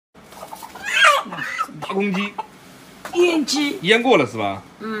大公鸡，腌鸡，腌过了是吧？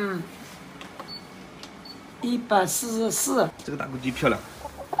嗯，144。这个大公鸡漂亮。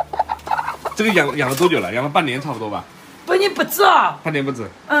这个养了多久了？养了半年差不多吧？半年不止啊。半年不止。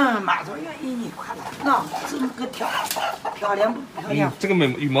马上要1年快了。那这么个漂亮不漂亮？这个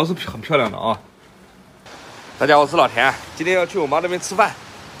羽毛是很漂亮的啊。大家好，我是老田，今天要去我妈那边吃饭，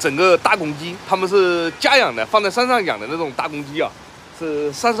整个大公鸡，他们是家养的，放在山上养的那种大公鸡啊，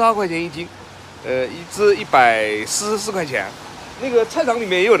是32块钱1斤，一只144块钱。那个菜场里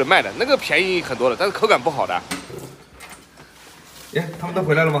面也有的卖的，那个便宜很多的，但是口感不好的。哎，他们都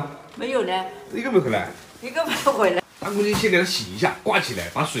回来了吗？没有呢，一个没回来。一个没回来。大公鸡先给它洗一下，挂起来，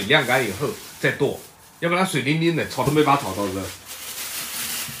把水晾干以后再剁，要不然水淋淋的，炒都没法炒到的。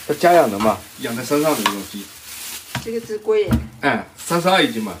它家养的嘛，养在山上的那种鸡。这个只贵。哎，32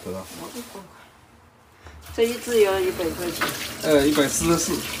一斤嘛，多少？这一只要100块钱。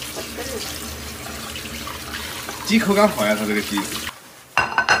144。鸡口感好呀，它这个鸡。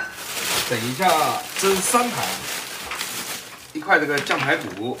等一下蒸3盘，一块这个酱排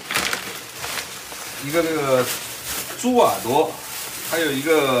骨，一个这个猪耳朵，还有一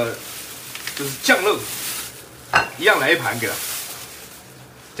个就是酱肉，一样来一盘给它。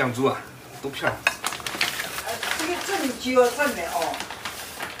酱猪啊，多漂亮！这个蒸就要蒸的哦。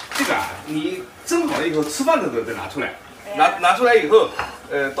这个啊，你蒸好了以后，吃饭的时候再拿出来，拿出来以后，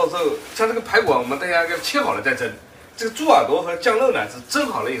到时候像这个排骨啊，我们等一下给它切好了再蒸。这个猪耳朵和酱肉呢是蒸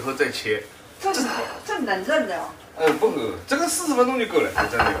好了以后再切。蒸能蒸的哦。不够，这个40分钟就够了。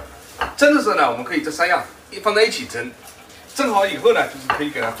蒸这个，蒸的时候呢，我们可以这3样放在一起蒸。蒸好以后呢，就是可以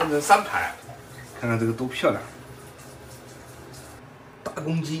给它分成3盘。看看这个多漂亮！大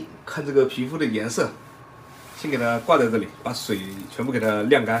公鸡，看这个皮肤的颜色，先给它挂在这里，把水全部给它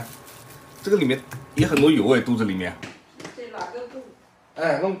晾干。这个里面也很多油哎，肚子里面。这哪个够？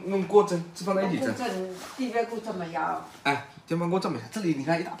哎，弄锅蒸，这放在一起蒸。地边锅这么压。哎，电饭锅这么下，这里你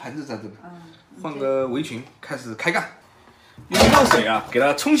看一大盘子在这里。换个围裙，开始开干。用热水啊，给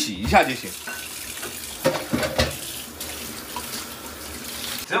它冲洗一下就行。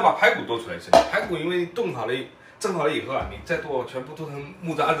只要把排骨剁出来就行。排骨因为炖好了、蒸好了以后啊，你再剁，全部剁成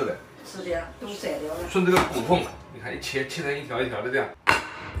木渣子的。是的，都散掉了。顺这个骨缝，你看切成一条一条的这样。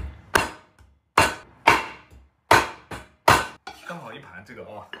刚好一盘这个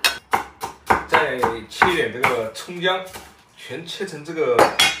啊，再切点这个葱姜，全切成这个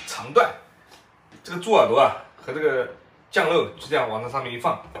长段。这个猪耳朵啊和这个酱肉就这样往这上面一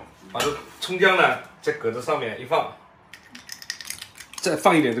放，把这葱姜呢再搁这上面一放，再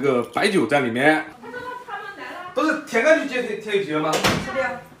放一点这个白酒在里面。都是田哥去接一集了吗？是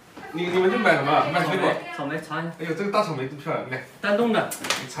的。你们去买什么？买水果？草莓尝一下。哎呦，这个大草莓真漂亮，来。丹东的。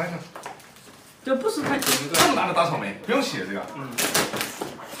你尝一下。这不是太甜的。这么大的大草莓，不用洗这个。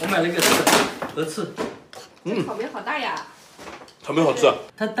我买了一个鹅翅。这草莓好大呀！草莓好吃啊。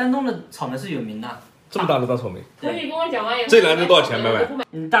它丹东的草莓是有名的。这么大的大草莓。可以跟我讲完以后。这篮子多少钱，妹妹？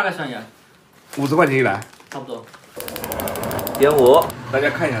你大概算一下。50块钱一篮。差不多。点火，大家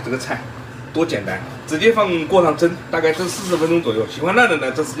看一下这个菜，多简单，直接放锅上蒸，大概蒸40分钟左右。喜欢辣的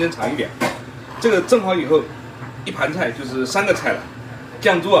呢，蒸时间长一点。这个蒸好以后，一盘菜就是3个菜了，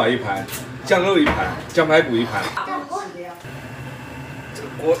酱猪耳1盘，酱肉1盘，酱排骨1盘。这个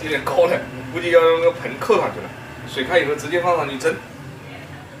锅有点高了，估计要用个盆扣上去了。水开以后直接放上去蒸，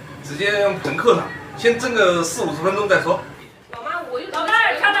直接用盆扣上，先蒸个40、50分钟再说。老妈，我又老妈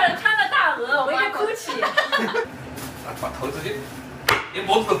看到大鹅，我一哭泣。把头直接，连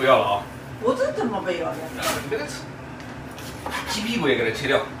脖子都不要了啊！脖子怎么没有了？那个鸡屁股也给它切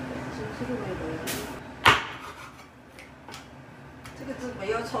掉。这个字没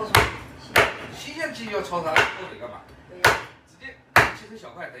有焯水。新鲜鸡要焯它焯水干嘛？直接切成小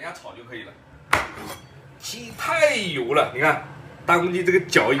块，等一下炒就可以了。鸡太油了，你看大公鸡这个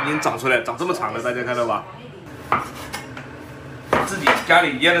脚已经长出来，长这么长了，大家看到吧？自己家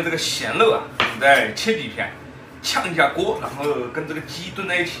里腌的这个咸肉啊，你再切几片。炝一下锅，然后跟这个鸡炖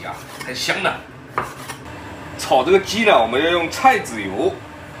在一起啊，很香的。炒这个鸡呢，我们要用菜籽油，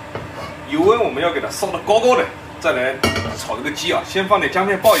油温我们要给它烧得高高的，再来炒这个鸡啊。先放点姜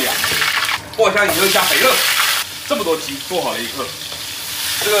片爆一下，爆香以后加肥肉。这么多鸡做好了以后，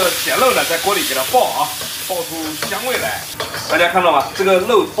这个咸肉呢在锅里给它爆啊，爆出香味来。大家看到吗？这个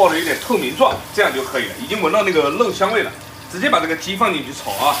肉爆的有点透明状，这样就可以了，已经闻到那个肉香味了。直接把这个鸡放进去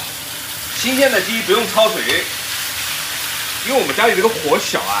炒啊。新鲜的鸡不用焯水。因为我们家里这个火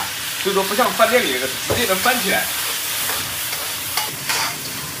小啊，所以说不像饭店里那个直接能翻起来。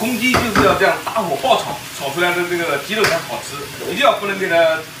公鸡就是要这样大火爆炒，炒出来的这个鸡肉才好吃，一定要不能给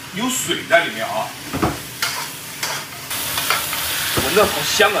它有水在里面啊。我闻着好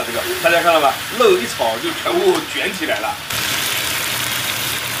香啊！这个大家看到吧？肉一炒就全部卷起来了。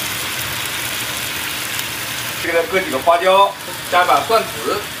这个搁几个花椒，加把蒜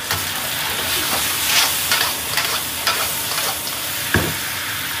子，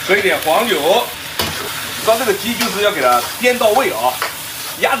搁一点黄油。烧这个鸡就是要给它煸到位啊，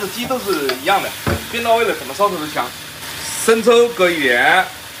鸭子、鸡都是一样的，煸到位了怎么烧都是香。生抽搁一点，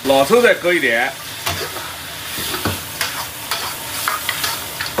老抽再搁一点。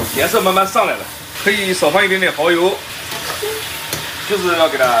 颜色慢慢上来了，可以少放一点点蚝油，就是要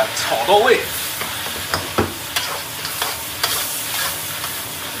给它炒到位。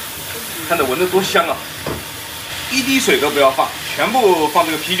看着闻着多香啊！一滴水都不要放，全部放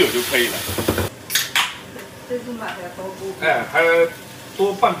这个啤酒就可以了。这次买的多不？哎，还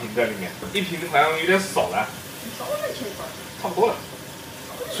多半瓶在里面，一瓶好像有点少了。少了些吧？差不多了，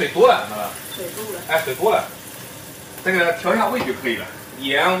水多了，是吧？水多了。哎，水多了，这个调一下味就可以了。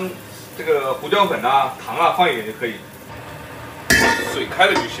 盐，这个胡椒粉啊、糖啊放一点就可以，水开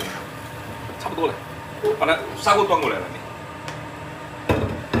了就行了，差不多了。把它砂锅端过来了，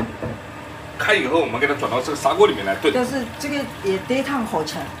开以后我们给它转到这个砂锅里面来炖。但是这个也得汤好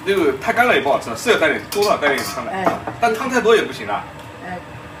吃。那个太干了也不好吃，是要带点多少带点汤的。哎，但汤太多也不行啊。哎，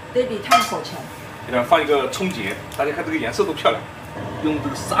得比汤好吃。给它放一个葱节，大家看这个颜色多漂亮。 用这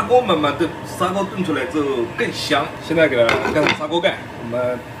个砂锅慢慢炖，砂锅炖出来之后更香。现在给它盖上砂锅盖，我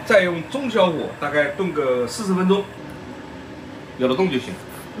们再用中小火大概炖个40分钟，咬得动就行。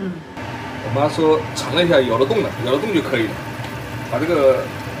嗯。我妈说尝了一下，咬得动了，咬得动就可以了。把这个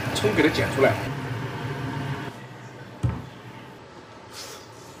葱给它剪出来。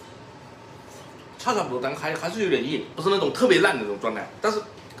差不多，但还是有点硬，不是那种特别烂的那种状态。但是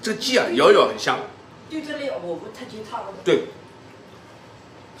这个鸡啊，咬一咬很香。就这里我不太去差不多。对。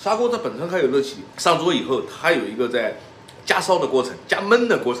 砂锅它本身还有热气，上桌以后它还有一个在加烧的过程、加焖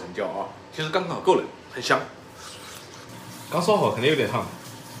的过程叫啊，其实刚好够了，很香。刚烧好肯定有点烫。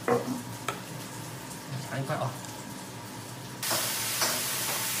尝一块啊。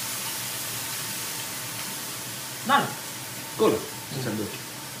烂了，够了，这程度。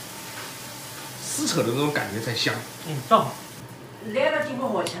撕扯的那种感觉才香。嗯，正好。来了就不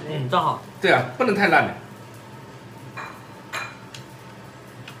好吃了。嗯，正好。对啊，不能太烂了。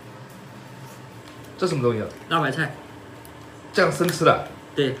 这什么东西啊？辣白菜。这样生吃的？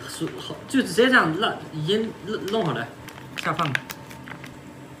对，好，就直接这样辣，已经弄好了，下饭，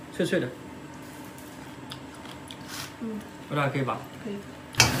脆脆的。嗯，味道还可以吧？可以。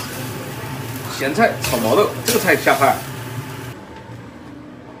咸菜炒毛豆，这个菜下饭。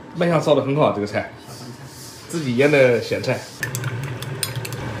卖相烧的很好，这个菜。自己腌的咸菜。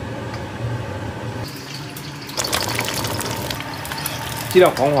鸡蛋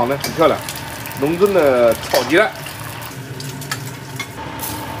黄黄的，很漂亮。 农村的炒鸡蛋，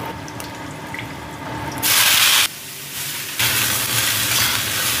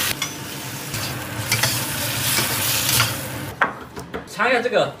尝一下这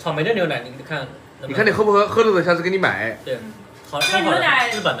个草莓的牛奶，你看，你看你喝不喝？喝了的下次给你买。对，好，这个牛奶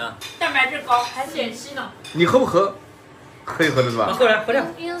日本的，蛋白质高，还减稀呢。你喝不喝？喝一喝的是吧？喝来喝掉。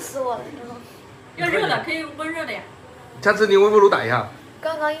晕死我了！要热的可以温热的呀。下次你微波炉打一下。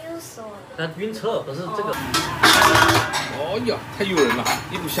 刚刚晕死我了。它晕车不是这个。哦呀，太诱人了，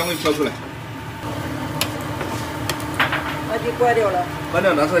一股香味飘出来。那就关掉了。关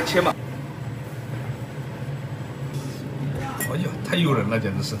掉，拿出来切嘛。哎呀，太诱人了，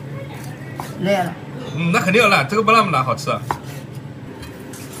简直是。烂了。嗯，那肯定要烂，这个不烂不哪好吃啊？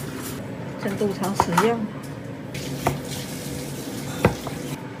跟豆肠是一样。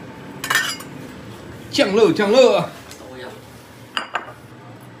酱肉，酱肉。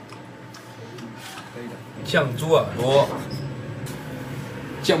 酱猪耳朵、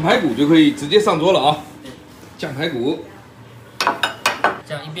酱排骨就可以直接上桌了啊！酱排骨，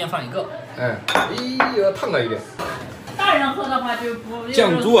这样一边放一个。哎，要烫了一点。大人喝的话就不。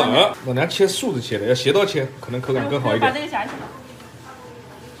酱猪耳，我娘切竖着切的，要斜刀切，可能口感更好一点。把这个夹起来。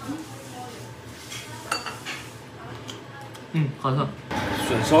嗯，好吃。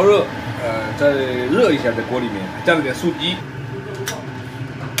笋烧肉，再热一下在锅里面，加了点素鸡。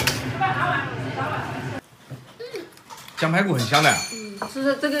酱排骨很香的。嗯，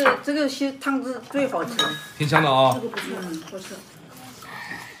是这个些汤汁最好吃。挺香的啊。这个不错，好吃。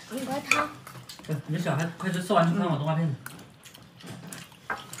我要汤。你小孩快吃完就看我动画片。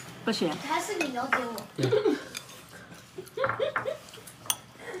不行。还是你了解我。对。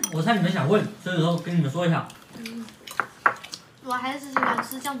我猜你们想问，所以说跟你们说一下。嗯。我还是喜欢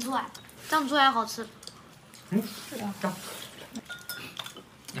吃酱猪耳，酱猪耳好吃。嗯，是啊，这样。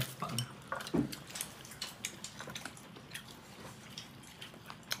来，放。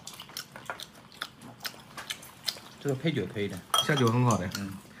这个配酒配的，下酒很好的。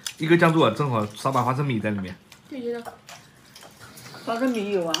一个酱猪正好少把花生米在里面。对的。花生米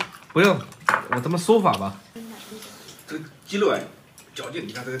有啊？不用，我这么说法吧。这个鸡肉哎，嚼劲，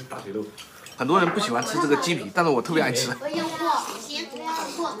你看这个大腿肉。很多人不喜欢吃这个鸡皮，但是我特别爱吃。验货，行，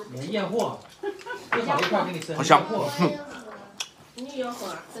验货，多少一块给你吃？好香。你也要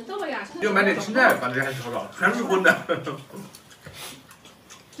喝，这都不牙齿。要买点青菜，把这还炒炒，全是荤的。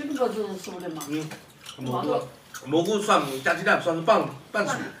这个是熟的吗？蘑菇算加鸡蛋算是半熟。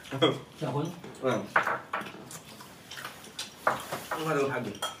小荤。弄块这个排骨，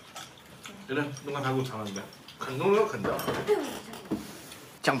真的弄块排骨尝尝怎么样？很浓又很的。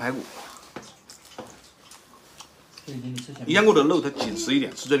酱排骨。腌过的肉它紧实一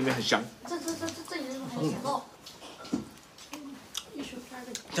点，吃在里面很香。这也是很咸肉。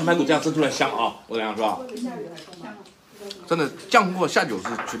酱排骨这样蒸出来香啊！我跟你说啊，真的酱货下酒是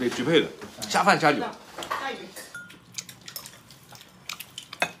绝对绝配的，下饭下酒。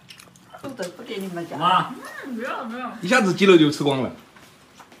不给你们讲。哇，不要不要。一下子鸡肉就吃光了。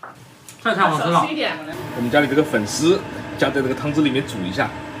太好吃了。我们家里这个粉丝加在这个汤汁里面煮一下。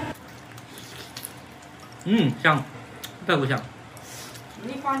香，排骨香。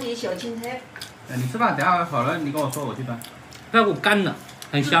你放点小青菜。你吃饭，等下好了你跟我说，我去端。排骨干的，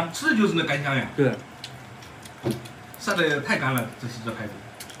很香。吃的就是那干香呀。对。晒得太干了，这排骨。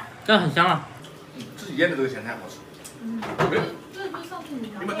这很香啊。自己腌的这个咸菜好吃。这不上次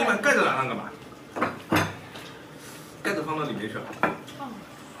你你把盖子拿上干嘛？盖子放到里面去了。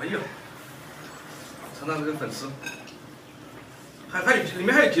哎呀，尝尝这个粉丝，还有里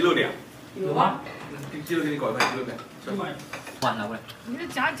面还有鸡肉的呀。有啊。鸡肉给你搞一块鸡肉片。碗拿过来。你就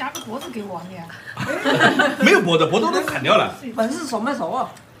夹个脖子给我呀。没有脖子，脖子都砍掉了。粉丝熟没熟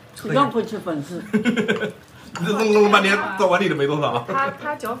啊？一样会吃粉丝。弄了半天，到碗里都没多少。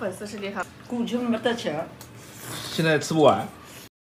他嚼粉丝是厉害。过去没得钱。现在吃不完。